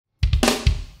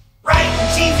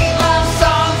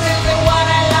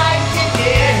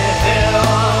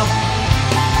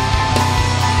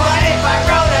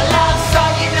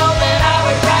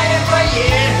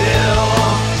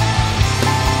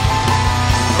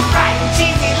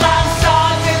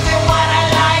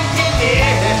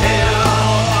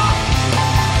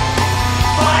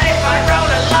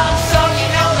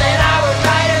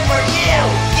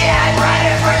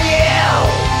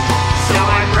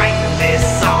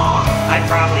I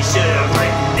probably should have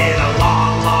written it a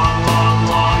long, long, long,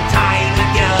 long time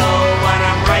ago, but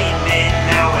I'm writing it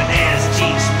now, and as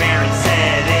Cheech Marin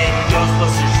said in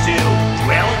Ghostbusters 2,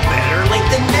 well, better late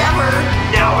than never.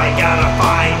 Now I gotta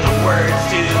find the words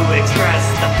to express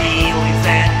the feelings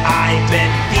that I've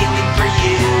been feeling for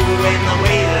you, and the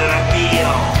way that I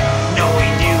feel,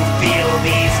 knowing you feel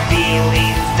these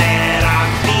feelings that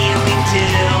I'm feeling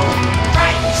too.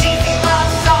 Writing cheesy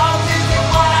love songs isn't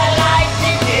what I like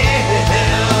to do,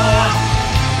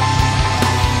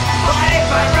 but if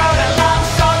I wrote a love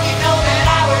song, you know that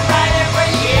I would write it for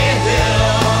you.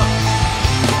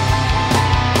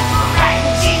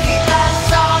 Writing cheesy love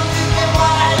songs isn't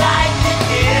what I like to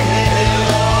do,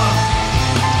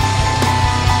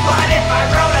 but if I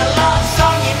wrote a love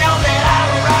song, you know that I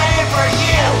would write it for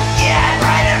you. Yeah, I'd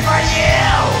write it for you.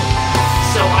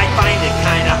 So I find it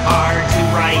kinda hard to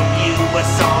write you a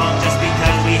song just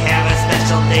because we have a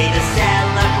special day to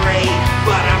celebrate.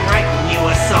 But I'm writing you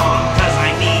a song cause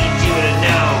I need you to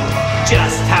know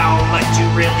just how much you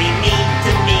really mean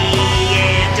to me.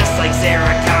 And just like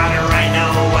Sarah Connor, I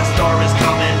know a storm is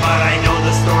coming, but I know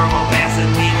the storm will pass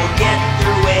and we will get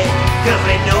through it, cause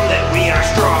I know that we are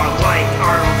strong like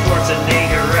Arnold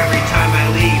Schwarzenegger. Every time I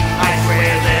leave, I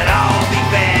swear that I'll be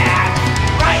back.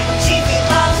 Writing cheesy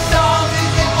love songs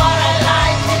isn't what I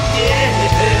like to do,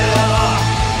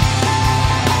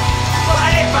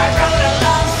 but if I wrote a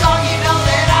love song, you know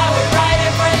that I would write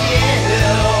it for you.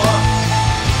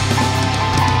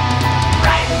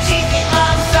 Writing cheesy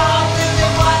love songs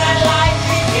isn't what I like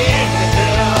to do,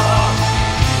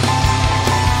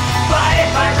 but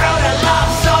if I wrote a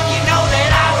love song, you know that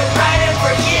I would write it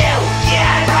for you. Yeah,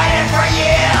 I'd write it for you.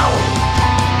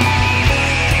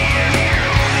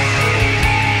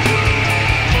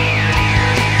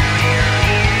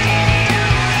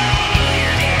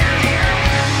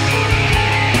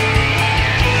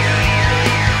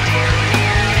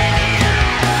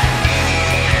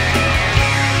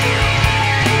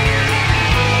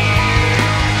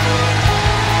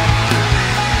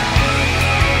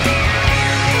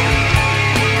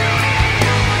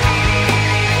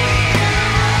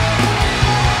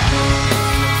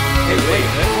 Hey, wait,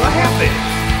 what happened?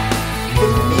 The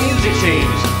music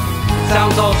changed.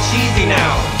 Sounds all cheesy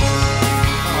now.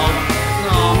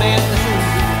 Oh, man,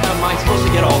 am I supposed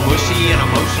to get all mushy and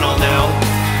emotional now?